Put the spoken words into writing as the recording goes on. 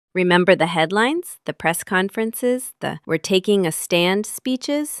Remember the headlines, the press conferences, the "we're taking a stand"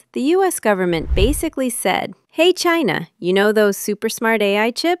 speeches? The US government basically said, hey China, you know those super smart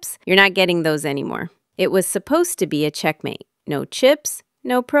AI chips? You're not getting those anymore. It was supposed to be a checkmate. No chips,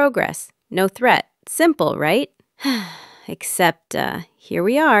 no progress, no threat. Simple, right? Except, here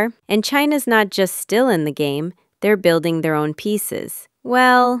we are. And China's not just still in the game, they're building their own pieces.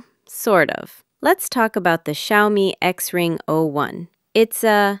 Well, sort of. Let's talk about the Xiaomi XRing O1. It's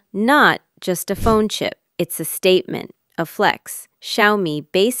not just a phone chip. It's a statement, a flex. Xiaomi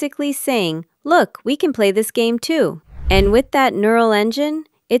basically saying, look, we can play this game too. And with that neural engine,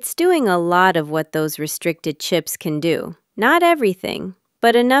 it's doing a lot of what those restricted chips can do. Not everything,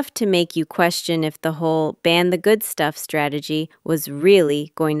 but enough to make you question if the whole ban the good stuff strategy was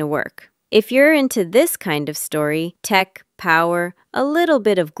really going to work. If you're into this kind of story, tech, power, a little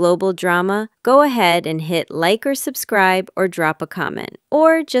bit of global drama, go ahead and hit like or subscribe or drop a comment.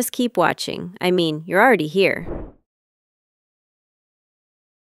 Or just keep watching. I mean, you're already here.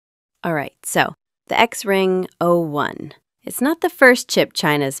 Alright, so the XRing O1. It's not the first chip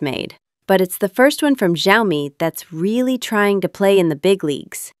China's made, but it's the first one from Xiaomi that's really trying to play in the big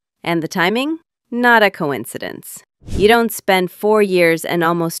leagues. And the timing? Not a coincidence. You don't spend 4 years and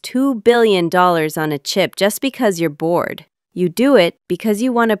almost $2 billion on a chip just because you're bored. You do it because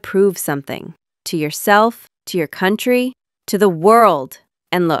you want to prove something. To yourself, to your country, to the world.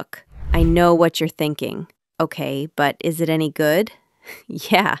 And look, I know what you're thinking. Okay, but is it any good?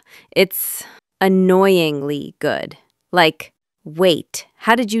 Yeah, it's annoyingly good. Like, wait,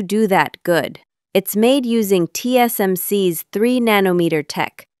 how did you do that good? It's made using TSMC's 3nm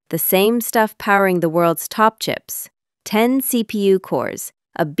tech, the same stuff powering the world's top chips. 10 CPU cores,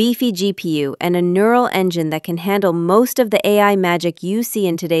 a beefy GPU, and a neural engine that can handle most of the AI magic you see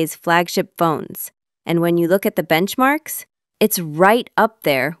in today's flagship phones. And when you look at the benchmarks, it's right up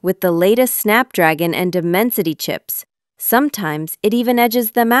there with the latest Snapdragon and Dimensity chips. Sometimes it even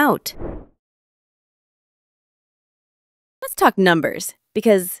edges them out. Let's talk numbers,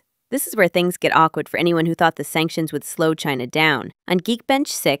 because this is where things get awkward for anyone who thought the sanctions would slow China down. On Geekbench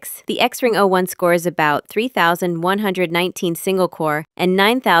 6, the XRing O1 scores about 3,119 single-core and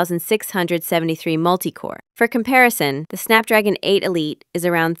 9,673 multi-core. For comparison, the Snapdragon 8 Elite is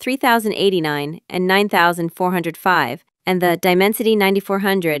around 3,089 and 9,405, and the Dimensity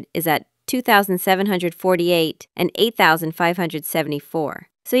 9400 is at 2,748 and 8,574.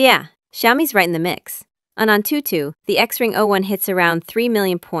 So yeah, Xiaomi's right in the mix. On Antutu, the XRing O1 hits around 3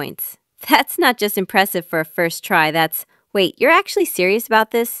 million points. That's not just impressive for a first try, that's, wait, you're actually serious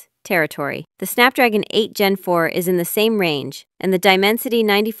about this? Territory. The Snapdragon 8 Gen 4 is in the same range, and the Dimensity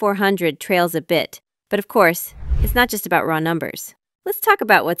 9400 trails a bit. But of course, it's not just about raw numbers. Let's talk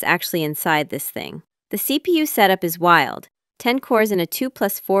about what's actually inside this thing. The CPU setup is wild. 10 cores in a 2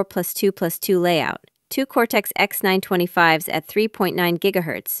 plus 4 plus 2 plus 2 layout. 2 Cortex X925s at 3.9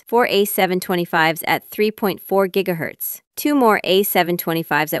 GHz, 4 A725s at 3.4 GHz, 2 more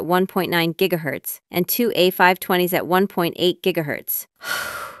A725s at 1.9 GHz, and 2 A520s at 1.8 GHz.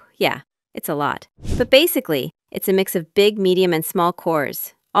 Yeah, it's a lot. But basically, it's a mix of big, medium, and small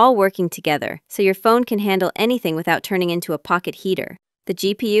cores, all working together, so your phone can handle anything without turning into a pocket heater. The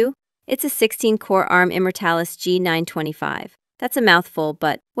GPU? It's a 16-core ARM Immortalis G925. That's a mouthful,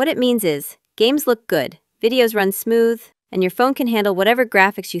 but what it means is, games look good, videos run smooth, and your phone can handle whatever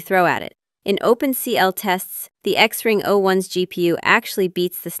graphics you throw at it. In OpenCL tests, the XRing O1's GPU actually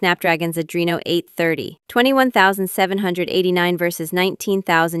beats the Snapdragon's Adreno 830, 21,789 versus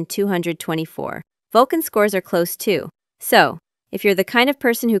 19,224. Vulkan scores are close too. So, if you're the kind of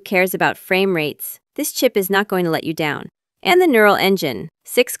person who cares about frame rates, this chip is not going to let you down. And the neural engine,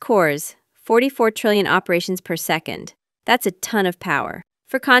 6 cores, 44 trillion operations per second. That's a ton of power.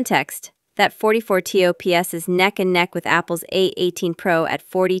 For context, that 44 TOPS is neck and neck with Apple's A18 Pro at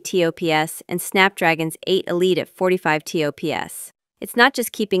 40 TOPS and Snapdragon's 8 Elite at 45 TOPS. It's not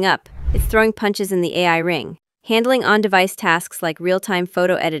just keeping up, it's throwing punches in the AI ring, handling on-device tasks like real-time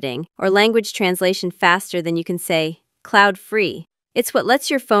photo editing or language translation faster than you can say, cloud-free. It's what lets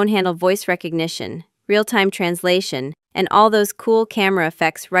your phone handle voice recognition, real-time translation, and all those cool camera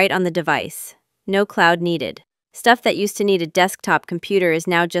effects right on the device. No cloud needed. Stuff that used to need a desktop computer is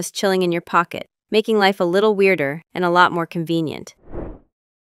now just chilling in your pocket, making life a little weirder and a lot more convenient.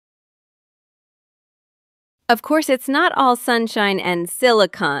 Of course, it's not all sunshine and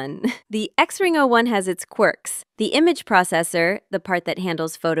silicon. The XRing O1 has its quirks. The image processor, the part that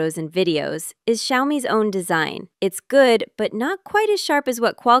handles photos and videos, is Xiaomi's own design. It's good, but not quite as sharp as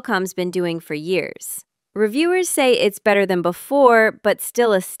what Qualcomm's been doing for years. Reviewers say it's better than before, but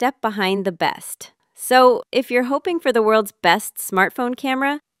still a step behind the best. So, if you're hoping for the world's best smartphone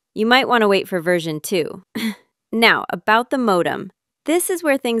camera, You might want to wait for version 2. Now, about the modem. This is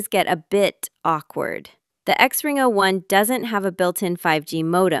where things get a bit awkward. The XRing O1 doesn't have a built-in 5G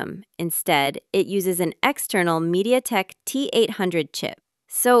modem. Instead, it uses an external MediaTek T800 chip.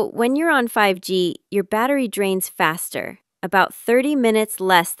 So when you're on 5G, your battery drains faster, about 30 minutes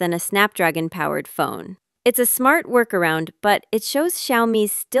less than a Snapdragon-powered phone. It's a smart workaround, but it shows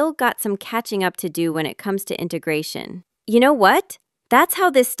Xiaomi's still got some catching up to do when it comes to integration. You know what? That's how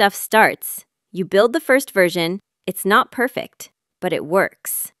this stuff starts. You build the first version, it's not perfect, but it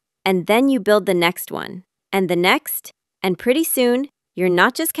works. And then you build the next one, and the next, and pretty soon, you're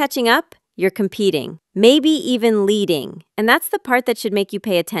not just catching up, you're competing, maybe even leading. And that's the part that should make you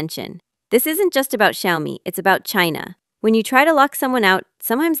pay attention. This isn't just about Xiaomi, it's about China. When you try to lock someone out,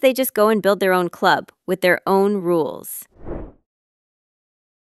 sometimes they just go and build their own club with their own rules.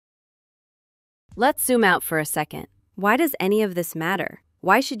 Let's zoom out for a second. Why does any of this matter?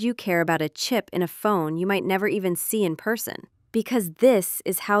 Why should you care about a chip in a phone you might never even see in person? Because this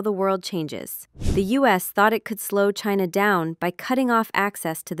is how the world changes. The US thought it could slow China down by cutting off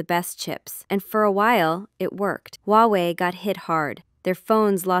access to the best chips. And for a while, it worked. Huawei got hit hard. Their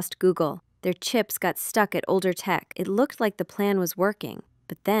phones lost Google. Their chips got stuck at older tech. It looked like the plan was working.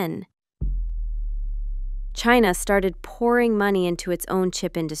 But then China started pouring money into its own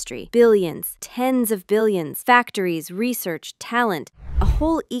chip industry. Billions, tens of billions, factories, research, talent, a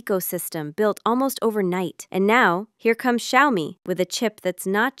whole ecosystem built almost overnight. And now, here comes Xiaomi with a chip that's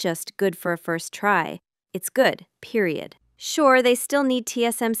not just good for a first try. It's good, period. Sure, they still need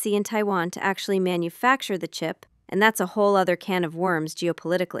TSMC in Taiwan to actually manufacture the chip, and that's a whole other can of worms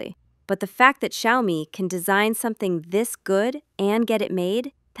geopolitically. But the fact that Xiaomi can design something this good and get it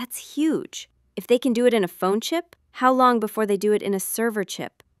made, that's huge. If they can do it in a phone chip, how long before they do it in a server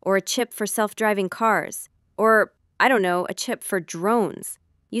chip? Or a chip for self-driving cars? Or, I don't know, a chip for drones?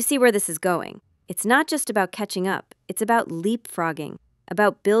 You see where this is going. It's not just about catching up, it's about leapfrogging,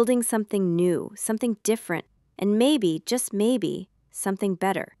 about building something new, something different, and maybe, just maybe, something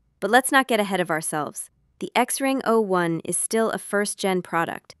better. But let's not get ahead of ourselves. The XRing O1 is still a first-gen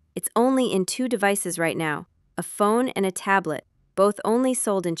product. It's only in 2 devices right now, a phone and a tablet, both only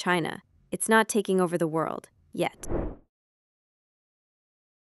sold in China. It's not taking over the world, yet.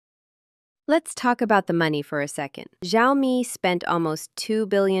 Let's talk about the money for a second. Xiaomi spent almost $2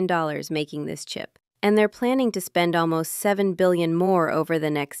 billion making this chip, and they're planning to spend almost $7 billion more over the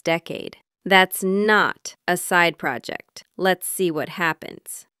next decade. That's not a side project. Let's see what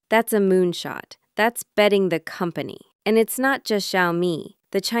happens. That's a moonshot. That's betting the company. And it's not just Xiaomi.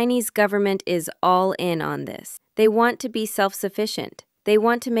 The Chinese government is all in on this. They want to be self-sufficient. They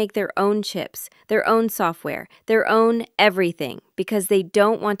want to make their own chips, their own software, their own everything, because they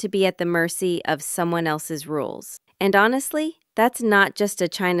don't want to be at the mercy of someone else's rules. And honestly, that's not just a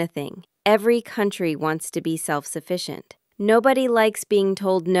China thing. Every country wants to be self-sufficient. Nobody likes being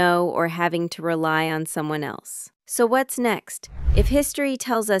told no or having to rely on someone else. So what's next? If history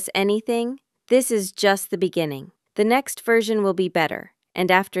tells us anything, this is just the beginning. The next version will be better. And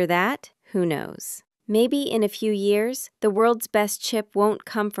after that, who knows? Maybe in a few years, the world's best chip won't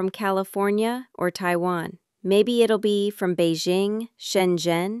come from California or Taiwan. Maybe it'll be from Beijing,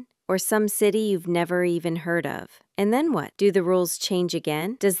 Shenzhen, or some city you've never even heard of. And then what? Do the rules change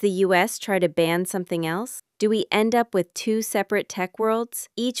again? Does the US try to ban something else? Do we end up with 2 separate tech worlds,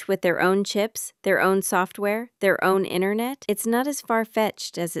 each with their own chips, their own software, their own internet? It's not as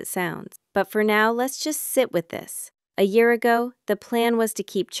far-fetched as it sounds. But for now, let's just sit with this. A year ago, the plan was to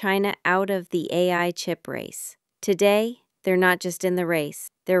keep China out of the AI chip race. Today, they're not just in the race,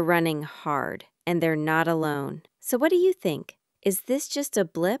 they're running hard, and they're not alone. So what do you think? Is this just a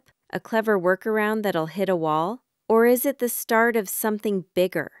blip, a clever workaround that'll hit a wall? Or is it the start of something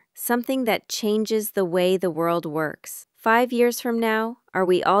bigger, something that changes the way the world works? 5 years from now, are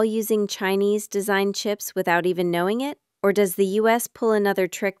we all using Chinese-designed chips without even knowing it? Or does the US pull another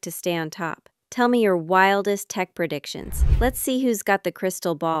trick to stay on top? Tell me your wildest tech predictions. Let's see who's got the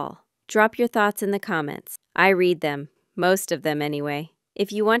crystal ball. Drop your thoughts in the comments. I read them, most of them anyway.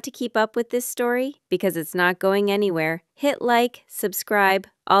 If you want to keep up with this story, because it's not going anywhere, hit like, subscribe,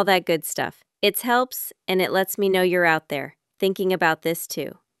 all that good stuff. It helps, and it lets me know you're out there, thinking about this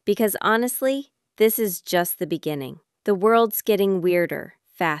too. Because honestly, this is just the beginning. The world's getting weirder,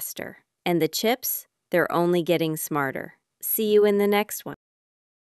 faster. And the chips, they're only getting smarter. See you in the next one.